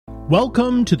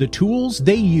Welcome to the Tools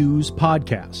They Use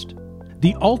podcast,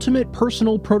 the ultimate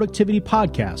personal productivity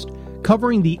podcast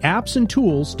covering the apps and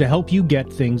tools to help you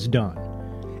get things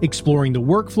done, exploring the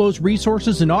workflows,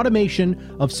 resources, and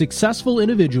automation of successful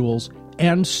individuals,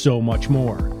 and so much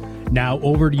more. Now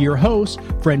over to your host,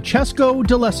 Francesco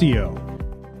D'Alessio.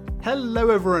 Hello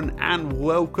everyone and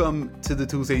welcome to the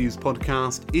Tools They Use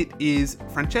podcast. It is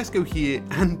Francesco here,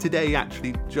 and today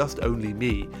actually just only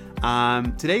me.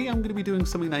 Today I'm going to be doing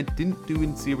something I didn't do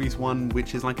in series 1,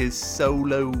 which is like a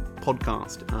solo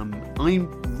podcast.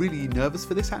 I'm really nervous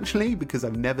for this actually, because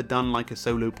I've never done like a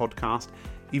solo podcast.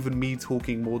 Even me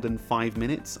talking more than 5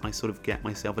 minutes, I sort of get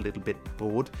myself a little bit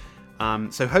bored.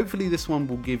 So hopefully this one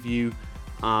will give you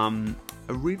a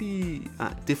really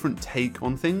different take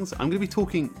on things. I'm going to be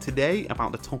talking today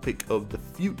about the topic of the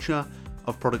future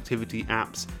of productivity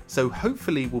apps. So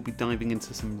hopefully we'll be diving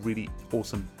into some really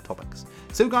awesome topics.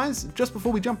 So guys, just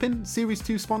before we jump in, Series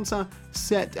 2 sponsor,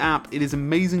 Setapp. It is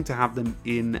amazing to have them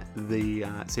in the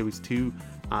Series 2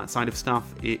 side of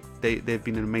stuff. They've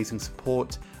been an amazing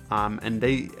support, and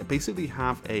they basically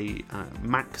have a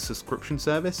Mac subscription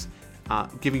service,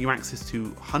 giving you access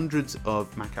to hundreds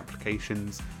of Mac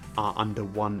applications under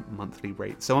one monthly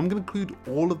rate. So I'm going to include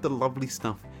all of the lovely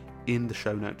stuff in the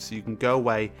show notes, so you can go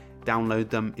away, download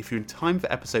them. If you're in time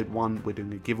for episode 1, we're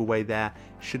doing a giveaway there.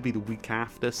 It should be the week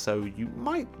after, so you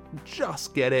might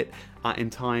just get it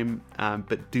in time,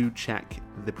 but do check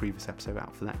the previous episode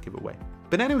out for that giveaway.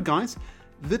 But anyway guys,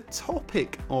 the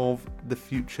topic of the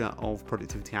future of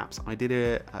productivity apps, I did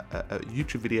a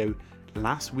YouTube video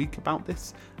last week about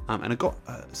this, and I got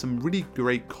some really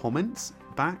great comments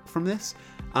back from this.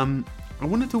 I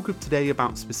want to talk today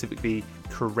about specifically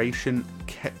creation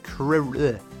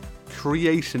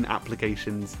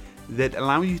applications that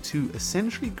allow you to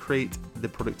essentially create the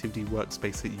productivity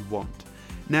workspace that you want.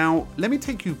 Now, let me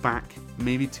take you back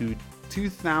maybe to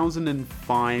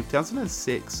 2005,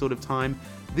 2006 sort of time.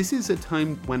 This is a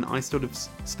time when I sort of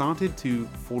started to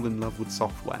fall in love with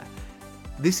software.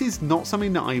 This is not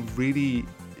something that I really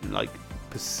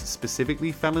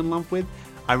specifically fell in love with.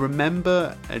 I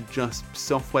remember just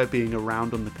software being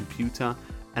around on the computer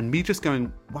and me just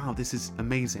going, wow, this is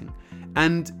amazing.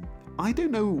 And I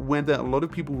don't know whether a lot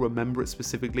of people remember it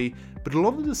specifically, but a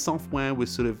lot of the software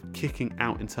was sort of kicking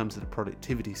out in terms of the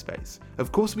productivity space.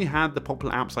 Of course, we had the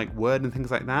popular apps like Word and things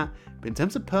like that, but in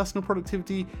terms of personal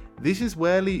productivity, this is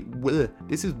where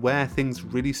things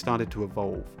really started to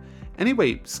evolve.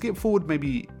 Anyway, skip forward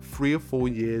maybe 3 or 4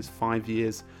 years, 5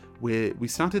 years, where we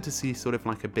started to see sort of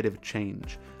like a bit of a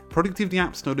change. Productivity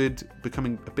apps started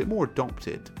becoming a bit more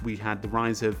adopted. We had the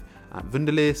rise of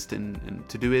Wunderlist and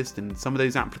Todoist and some of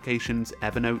those applications,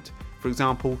 Evernote, for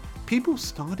example. People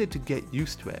started to get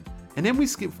used to it. And then we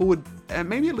skip forward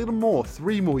maybe a little more,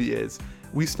 3 more years.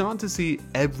 We start to see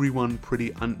everyone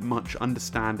pretty much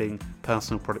understanding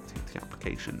personal productivity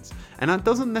applications. And that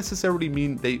doesn't necessarily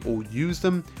mean they all use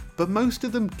them, but most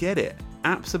of them get it.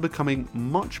 Apps are becoming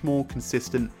much more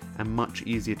consistent and much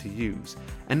easier to use.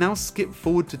 And now skip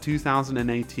forward to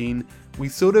 2018, we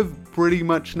sort of pretty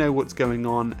much know what's going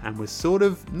on, and we're sort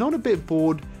of not a bit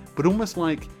bored, but almost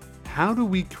like, how do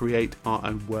we create our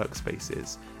own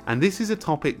workspaces? And this is a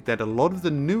topic that a lot of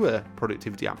the newer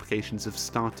productivity applications have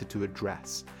started to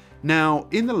address. Now,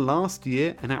 in the last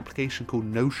year, an application called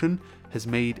Notion has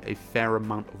made a fair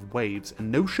amount of waves.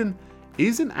 And Notion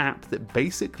is an app that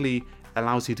basically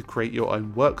allows you to create your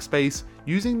own workspace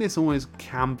using this almost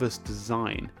canvas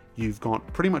design. You've got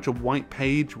pretty much a white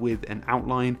page with an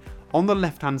outline on the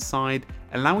left-hand side,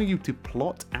 allowing you to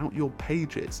plot out your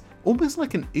pages, almost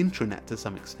like an intranet to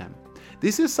some extent.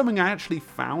 This is something I actually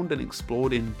found and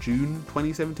explored in June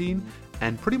 2017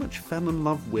 and pretty much fell in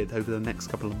love with over the next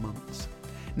couple of months.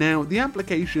 Now, the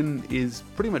application is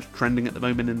pretty much trending at the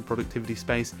moment in the productivity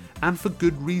space, and for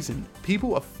good reason.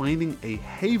 People are finding a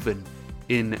haven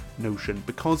in Notion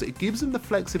because it gives them the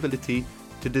flexibility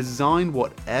to design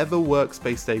whatever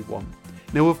workspace they want.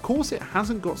 Now, of course, it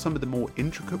hasn't got some of the more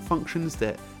intricate functions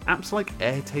that apps like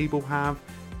Airtable have,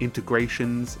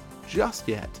 integrations, just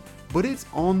yet, but it's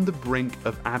on the brink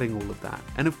of adding all of that.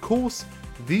 And of course,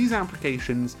 these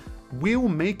applications will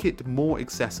make it more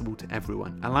accessible to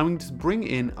everyone, allowing to bring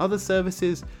in other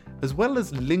services as well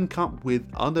as link up with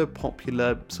other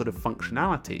popular sort of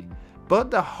functionality.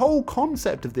 But the whole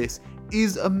concept of this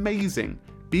is amazing.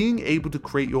 Being able to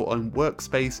create your own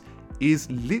workspace is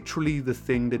literally the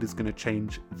thing that is going to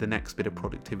change the next bit of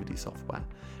productivity software.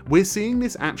 We're seeing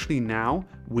this actually now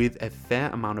with a fair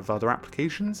amount of other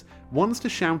applications. Ones to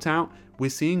shout out, we're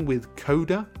seeing with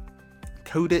Coda.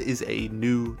 Coda is a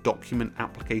new document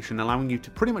application allowing you to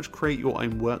pretty much create your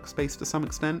own workspace to some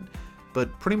extent.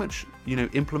 but pretty much,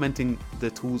 implementing the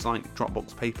tools like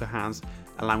Dropbox Paper has,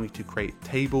 allowing you to create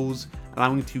tables,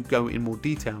 allowing you to go in more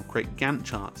detail, create Gantt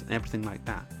charts and everything like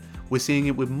that. We're seeing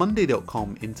it with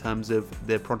Monday.com in terms of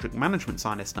the project management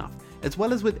side of stuff, as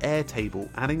well as with Airtable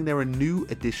adding their new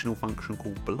additional function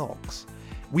called blocks.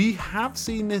 We have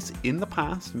seen this in the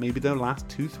past, maybe the last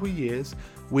 2-3 years,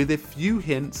 with a few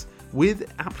hints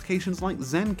with applications like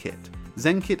ZenKit.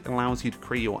 ZenKit allows you to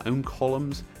create your own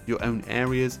columns, your own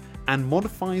areas, and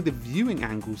modify the viewing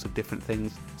angles of different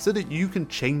things so that you can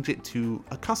change it to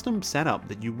a custom setup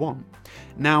that you want.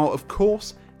 Now, of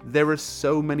course, there are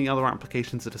so many other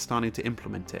applications that are starting to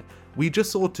implement it. We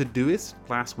just saw Todoist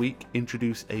last week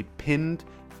introduce a pinned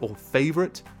or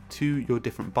favorite to your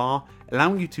different bar,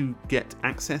 allowing you to get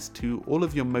access to all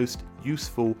of your most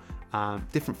useful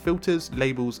different filters,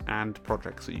 labels, and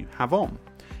projects that you have on.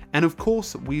 And of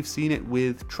course, we've seen it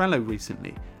with Trello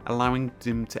recently, allowing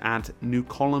them to add new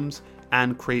columns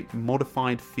and create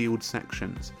modified field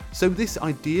sections. So this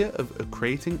idea of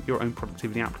creating your own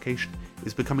productivity application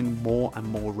is becoming more and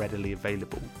more readily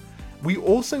available. We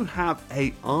also have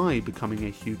AI becoming a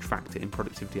huge factor in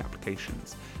productivity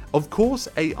applications. Of course,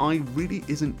 AI really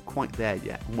isn't quite there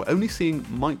yet, and we're only seeing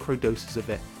micro doses of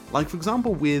it. Like for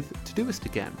example with Todoist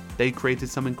again, they created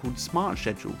something called Smart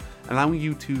Schedule, allowing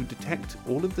you to detect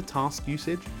all of the task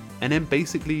usage, and then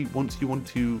basically once you want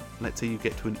to, let's say you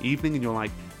get to an evening and you're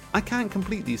like, I can't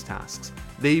complete these tasks,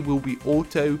 they will be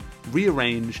auto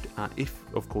rearranged, if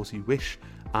of course you wish,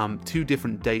 to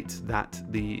different dates that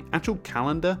the actual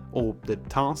calendar or the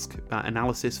task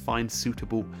analysis finds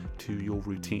suitable to your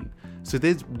routine. So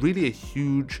there's really a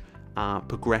huge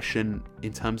progression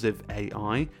in terms of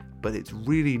AI, but it's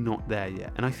really not there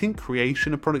yet. And I think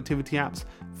creation of productivity apps,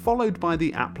 followed by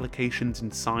the applications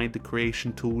inside the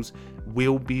creation tools,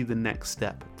 will be the next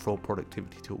step for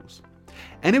productivity tools.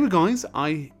 Anyway guys,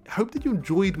 I hope that you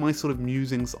enjoyed my sort of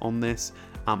musings on this.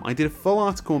 I did a full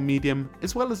article on Medium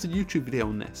as well as a YouTube video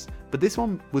on this, but this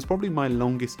one was probably my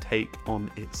longest take on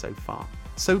it so far.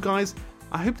 So guys,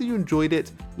 I hope that you enjoyed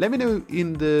it. Let me know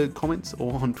in the comments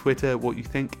or on Twitter what you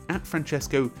think at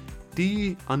Francesco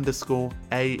D_ALES.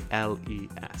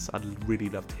 I'd really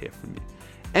love to hear from you.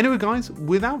 Anyway guys,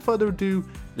 without further ado,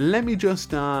 let me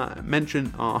just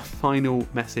mention our final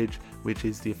message, which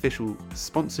is the official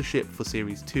sponsorship for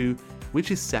Series 2,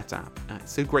 which is Setapp.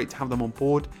 It's so great to have them on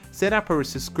board. Setapp are a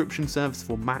subscription service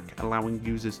for Mac, allowing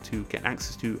users to get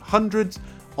access to hundreds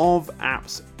of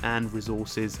apps and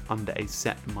resources under a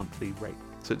set monthly rate.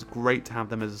 So it's great to have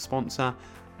them as a sponsor.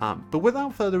 But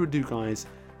without further ado guys,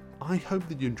 I hope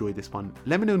that you enjoyed this one.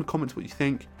 Let me know in the comments what you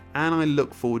think, and I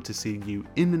look forward to seeing you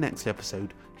in the next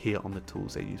episode here on the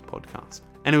Tools They Use podcast.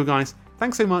 Anyway guys,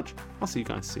 thanks so much. I'll see you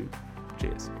guys soon.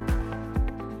 Cheers.